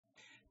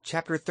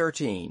Chapter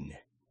 13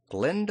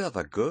 Glinda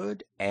the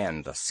Good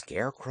and the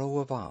Scarecrow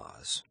of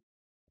Oz.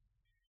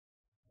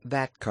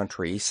 That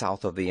country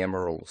south of the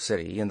Emerald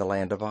City in the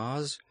Land of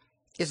Oz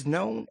is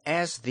known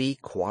as the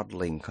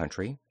Quadling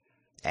Country,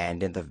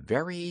 and in the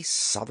very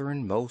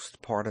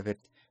southernmost part of it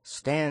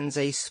stands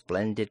a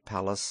splendid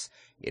palace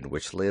in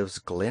which lives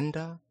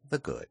Glinda the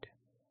Good.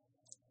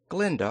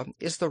 Glinda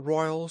is the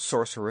royal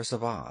sorceress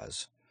of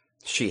Oz.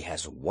 She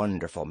has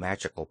wonderful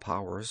magical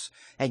powers,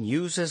 and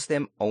uses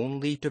them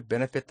only to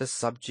benefit the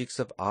subjects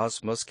of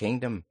Ozma's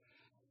kingdom.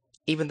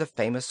 Even the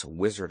famous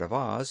Wizard of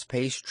Oz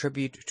pays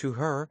tribute to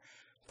her,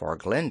 for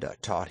Glinda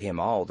taught him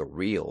all the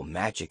real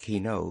magic he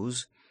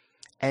knows,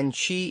 and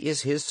she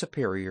is his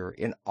superior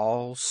in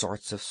all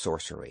sorts of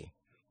sorcery.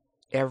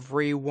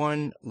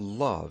 Everyone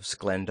loves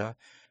Glinda,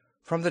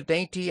 from the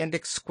dainty and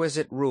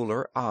exquisite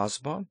ruler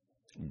Ozma,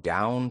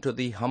 down to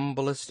the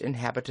humblest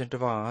inhabitant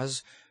of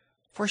Oz,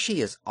 for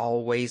she is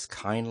always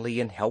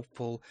kindly and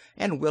helpful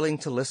and willing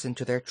to listen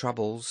to their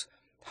troubles,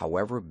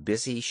 however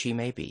busy she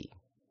may be.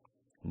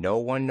 No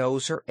one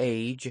knows her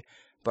age,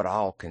 but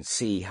all can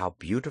see how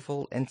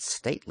beautiful and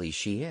stately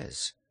she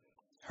is.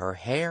 Her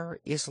hair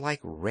is like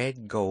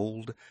red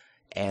gold,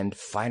 and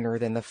finer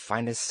than the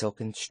finest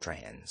silken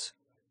strands.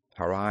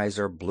 Her eyes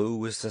are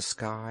blue as the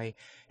sky,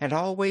 and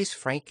always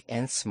frank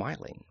and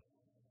smiling.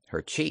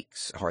 Her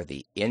cheeks are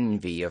the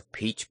envy of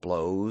peach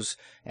blows,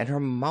 and her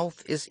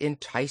mouth is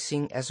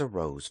enticing as a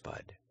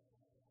rosebud.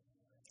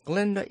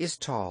 Glinda is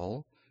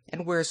tall,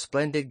 and wears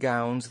splendid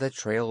gowns that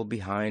trail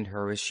behind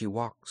her as she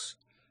walks.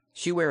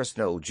 She wears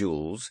no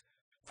jewels,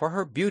 for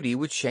her beauty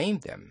would shame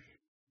them.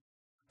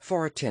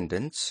 For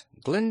attendants,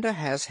 Glinda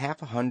has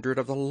 100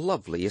 of the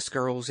loveliest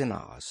girls in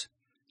Oz.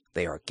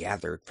 They are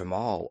gathered from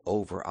all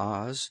over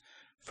Oz,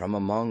 from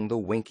among the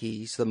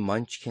Winkies, the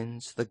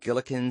Munchkins, the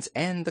Gillikins,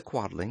 and the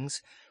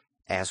Quadlings,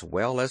 as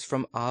well as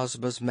from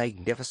Ozma's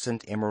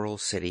magnificent Emerald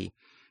City,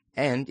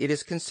 and it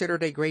is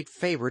considered a great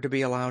favor to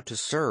be allowed to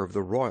serve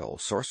the royal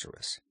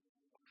sorceress.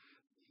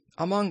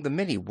 Among the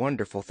many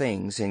wonderful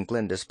things in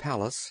Glinda's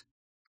palace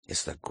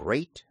is the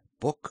Great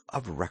Book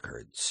of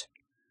Records.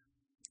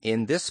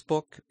 In this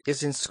book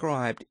is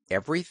inscribed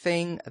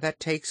everything that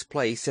takes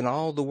place in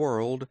all the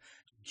world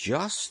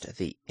just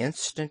the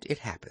instant it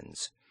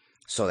happens,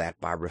 so that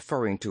by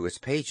referring to its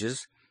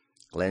pages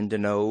Glinda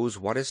knows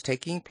what is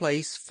taking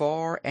place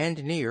far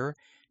and near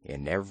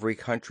in every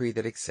country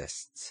that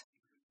exists.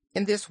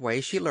 In this way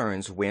she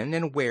learns when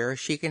and where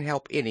she can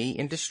help any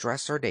in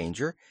distress or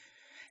danger,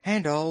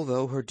 and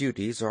although her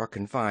duties are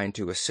confined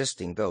to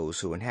assisting those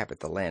who inhabit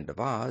the Land of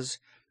Oz,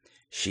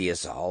 she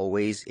is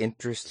always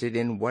interested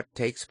in what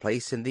takes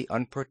place in the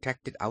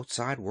unprotected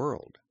outside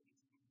world.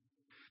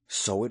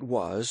 So it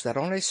was that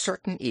on a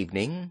certain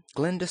evening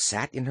Glinda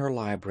sat in her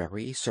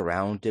library,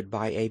 surrounded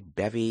by a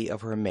bevy of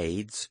her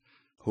maids,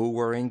 who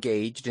were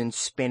engaged in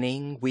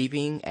spinning,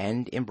 weaving,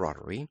 and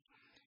embroidery,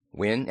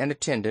 when an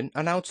attendant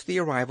announced the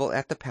arrival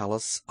at the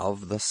palace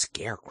of the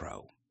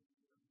Scarecrow.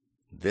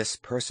 This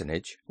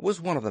personage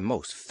was one of the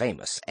most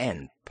famous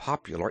and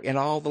popular in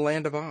all the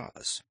Land of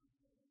Oz.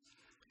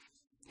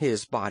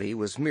 His body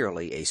was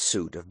merely a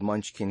suit of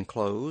Munchkin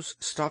clothes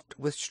stuffed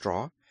with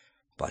straw,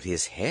 but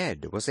his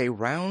head was a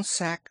round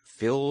sack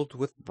filled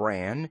with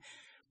bran,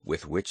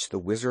 with which the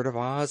Wizard of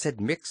Oz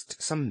had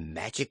mixed some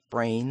magic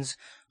brains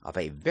of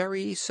a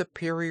very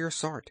superior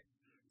sort.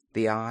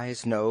 The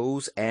eyes,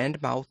 nose, and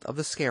mouth of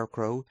the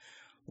Scarecrow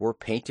were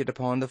painted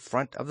upon the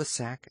front of the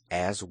sack,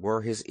 as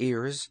were his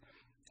ears,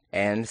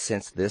 and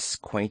since this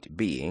quaint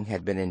being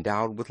had been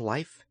endowed with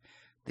life,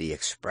 the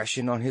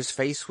expression on his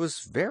face was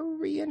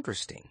very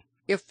interesting,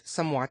 if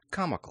somewhat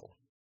comical.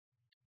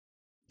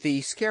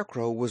 The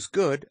Scarecrow was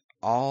good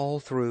all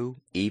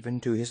through, even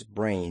to his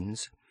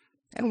brains,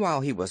 and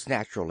while he was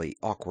naturally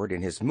awkward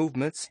in his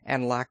movements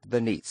and lacked the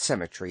neat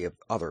symmetry of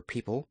other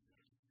people,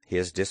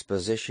 his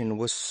disposition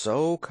was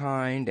so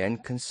kind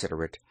and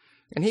considerate,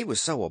 and he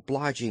was so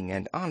obliging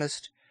and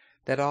honest,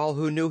 that all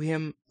who knew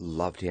him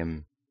loved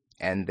him,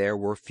 and there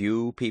were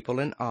few people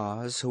in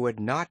Oz who had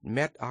not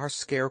met our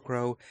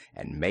Scarecrow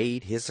and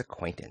made his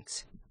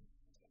acquaintance.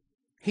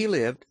 He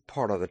lived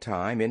part of the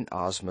time in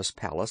Ozma's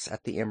palace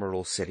at the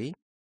Emerald City,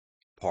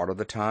 part of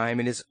the time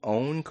in his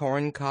own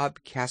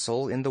corncob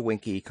castle in the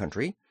Winkie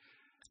country,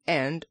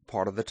 and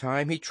part of the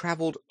time he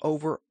traveled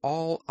over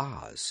all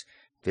Oz,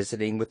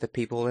 visiting with the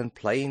people and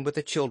playing with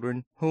the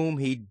children whom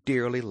he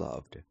dearly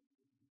loved.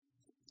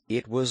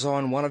 It was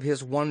on one of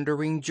his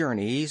wandering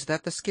journeys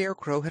that the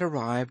Scarecrow had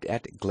arrived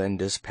at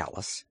Glinda's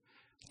palace,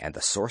 and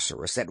the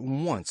sorceress at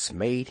once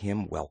made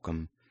him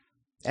welcome.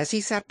 As he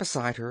sat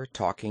beside her,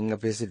 talking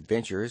of his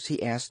adventures,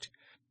 he asked,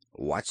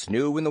 "What's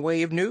new in the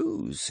way of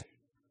news?"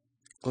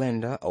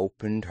 Glinda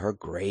opened her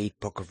Great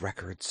Book of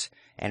Records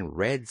and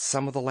read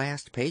some of the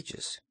last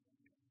pages.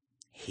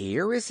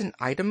 "Here is an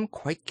item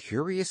quite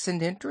curious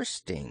and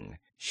interesting,"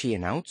 she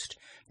announced,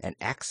 an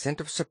accent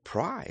of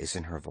surprise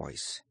in her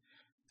voice.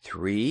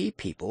 "3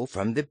 people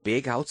from the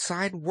big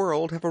outside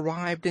world have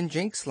arrived in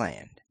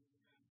Jinxland."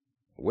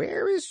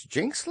 "Where is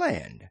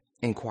Jinxland?"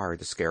 inquired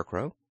the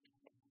Scarecrow.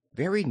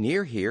 "Very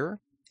near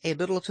here, a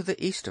little to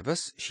the east of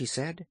us," she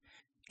said.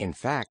 "In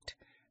fact,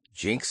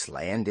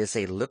 Jinxland is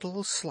a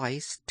little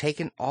slice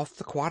taken off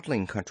the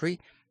Quadling Country,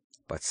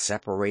 but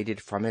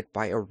separated from it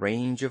by a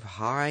range of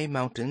high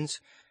mountains,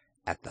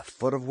 at the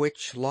foot of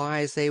which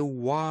lies a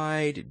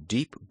wide,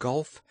 deep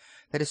gulf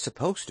that is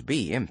supposed to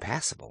be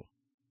impassable."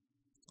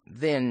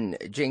 "Then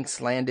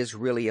Jinxland is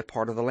really a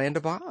part of the Land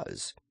of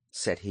Oz?"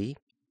 said he.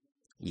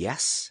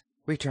 "Yes,"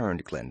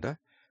 returned Glinda,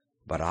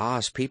 "but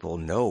Oz people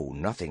know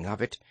nothing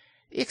of it,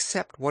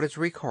 except what is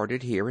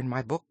recorded here in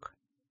my book."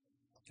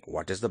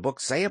 "What does the book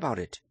say about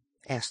it?"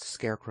 asked the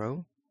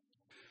Scarecrow.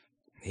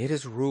 "It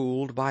is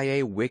ruled by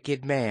a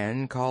wicked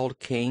man called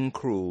King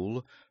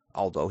Krewl,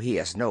 although he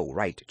has no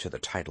right to the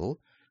title.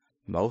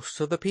 Most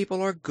of the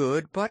people are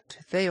good, but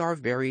they are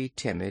very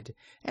timid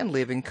and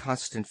live in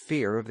constant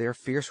fear of their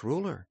fierce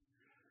ruler.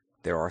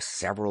 There are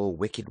several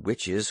wicked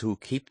witches who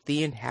keep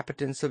the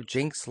inhabitants of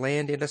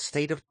Jinxland in a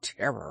state of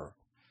terror."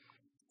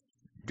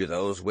 "Do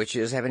those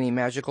witches have any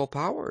magical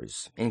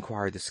powers?"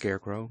 inquired the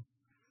Scarecrow.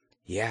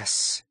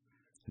 "Yes.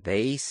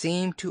 They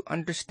seem to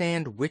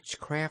understand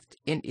witchcraft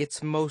in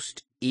its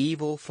most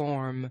evil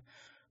form,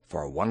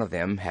 for one of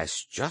them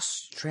has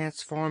just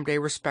transformed a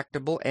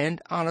respectable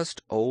and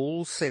honest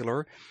old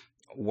sailor,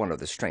 one of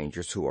the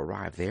strangers who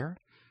arrived there,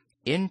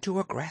 into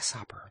a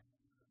grasshopper.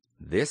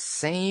 This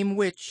same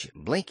witch,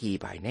 Blinky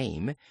by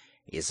name,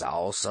 is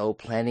also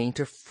planning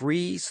to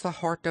freeze the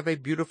heart of a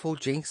beautiful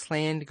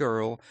Jinxland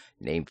girl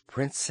named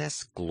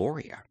Princess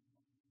Gloria."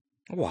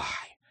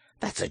 "Why,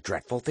 that's a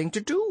dreadful thing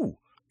to do!"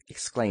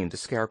 exclaimed the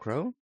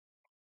Scarecrow.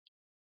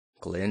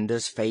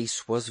 Glinda's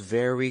face was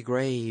very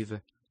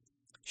grave.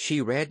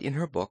 She read in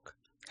her book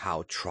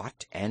how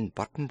Trot and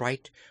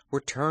Button-Bright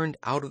were turned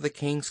out of the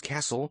king's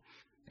castle,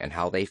 and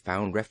how they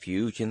found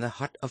refuge in the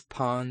hut of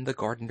Pon, the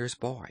gardener's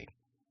boy.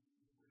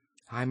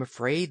 "I'm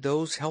afraid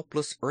those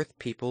helpless earth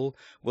people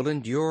will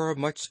endure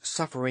much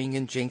suffering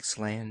in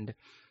Jinxland,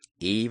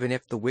 even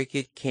if the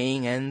wicked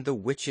king and the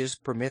witches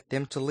permit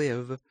them to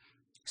live,"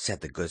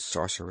 said the good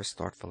sorceress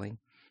thoughtfully.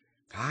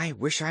 "I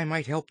wish I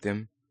might help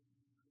them."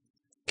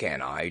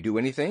 "Can I do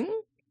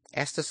anything?"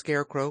 asked the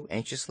Scarecrow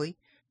anxiously.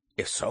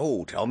 "If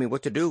so, tell me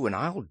what to do, and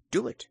I'll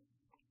do it."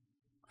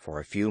 For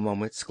a few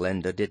moments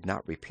Glinda did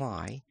not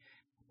reply,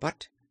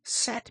 but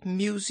sat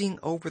musing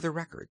over the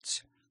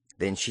records.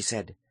 Then she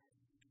said,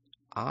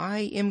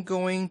 "I am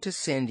going to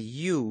send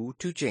you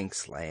to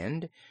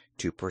Jinxland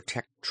to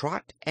protect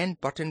Trot and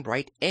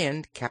Button-Bright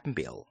and Cap'n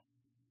Bill."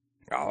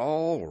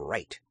 "All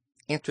right,"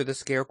 answered the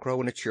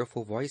Scarecrow in a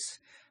cheerful voice.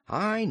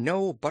 "I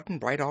know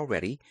Button-Bright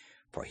already,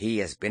 for he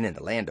has been in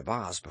the Land of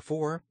Oz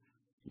before.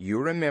 You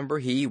remember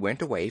he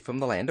went away from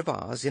the Land of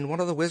Oz in one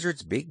of the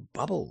Wizard's big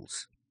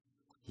bubbles."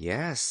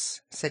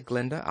 "Yes," said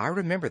Glinda, "I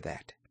remember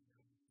that."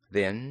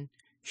 Then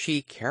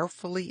she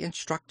carefully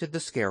instructed the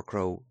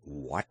Scarecrow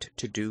what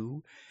to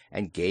do,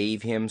 and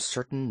gave him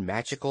certain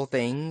magical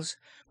things,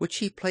 which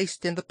he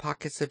placed in the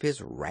pockets of his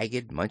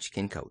ragged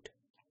Munchkin coat.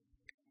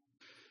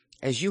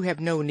 "As you have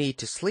no need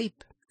to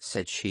sleep,"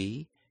 said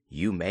she,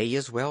 "you may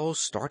as well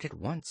start at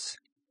once."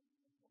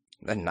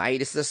 "The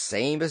night is the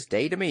same as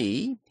day to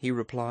me," he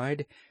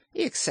replied,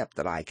 "except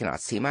that I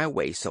cannot see my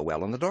way so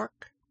well in the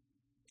dark."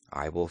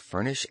 "I will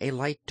furnish a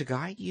light to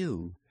guide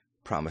you,"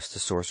 promised the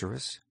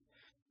sorceress.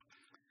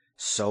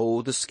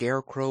 So the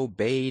Scarecrow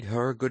bade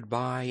her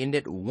good-bye and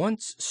at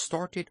once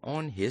started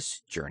on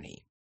his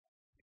journey.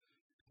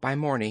 By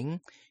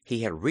morning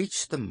he had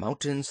reached the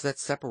mountains that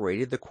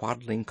separated the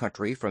Quadling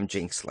Country from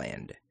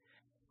Jinxland.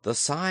 The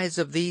sides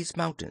of these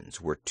mountains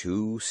were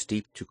too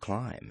steep to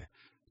climb,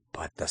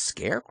 but the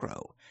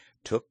Scarecrow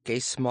took a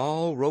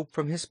small rope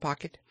from his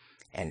pocket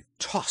and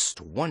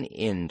tossed one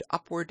end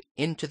upward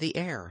into the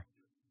air.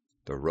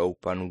 The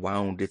rope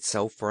unwound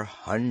itself for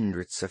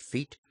hundreds of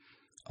feet,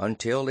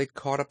 until it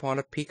caught upon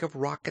a peak of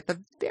rock at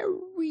the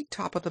very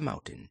top of the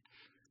mountain,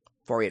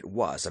 for it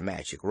was a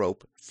magic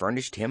rope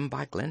furnished him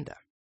by Glinda.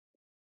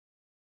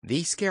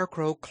 The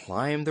Scarecrow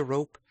climbed the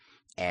rope,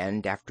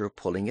 and after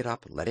pulling it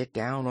up, let it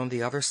down on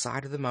the other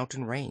side of the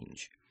mountain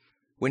range.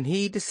 When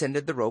he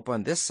descended the rope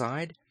on this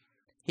side,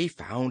 he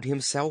found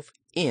himself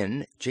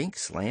in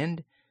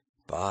Jinxland,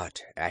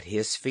 but at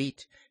his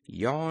feet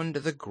yawned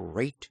the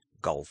great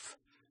gulf,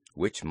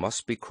 which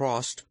must be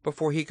crossed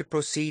before he could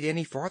proceed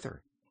any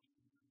farther.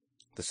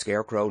 The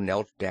Scarecrow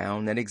knelt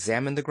down and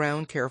examined the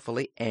ground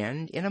carefully,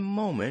 and in a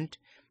moment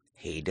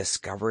he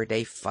discovered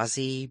a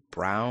fuzzy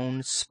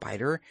brown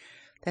spider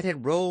that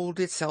had rolled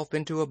itself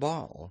into a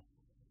ball.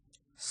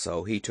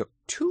 So he took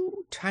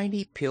 2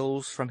 tiny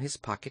pills from his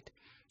pocket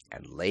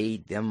and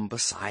laid them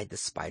beside the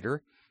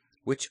spider,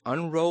 which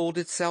unrolled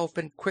itself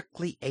and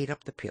quickly ate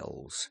up the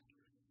pills.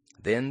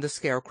 Then the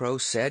Scarecrow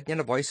said in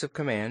a voice of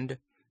command,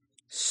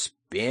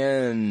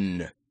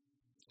 "Spin!"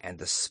 and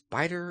the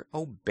spider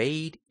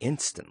obeyed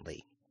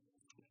instantly.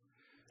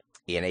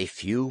 In a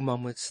few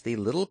moments the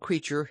little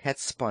creature had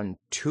spun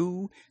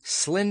 2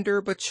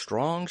 slender but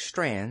strong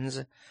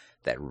strands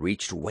that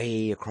reached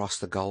way across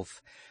the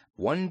gulf,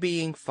 one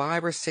being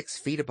 5 or 6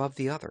 feet above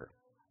the other.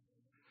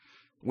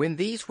 When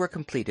these were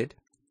completed,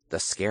 The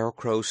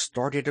Scarecrow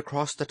started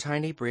across the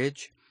tiny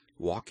bridge,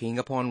 walking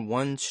upon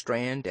one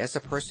strand as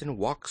a person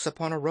walks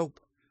upon a rope,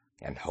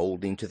 and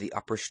holding to the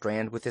upper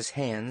strand with his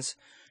hands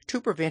to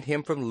prevent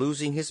him from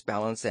losing his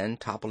balance and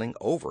toppling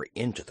over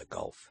into the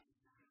gulf.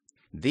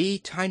 The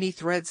tiny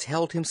threads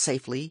held him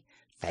safely,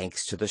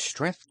 thanks to the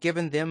strength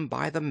given them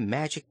by the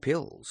magic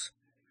pills.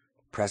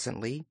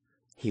 Presently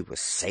he was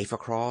safe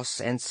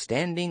across and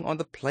standing on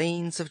the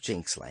plains of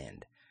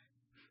Jinxland.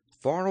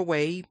 Far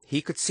away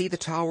he could see the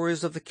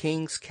towers of the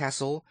king's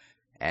castle,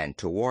 and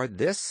toward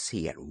this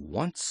he at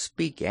once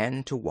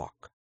began to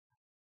walk.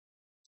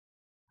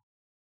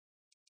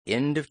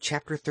 End of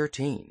chapter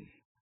 13.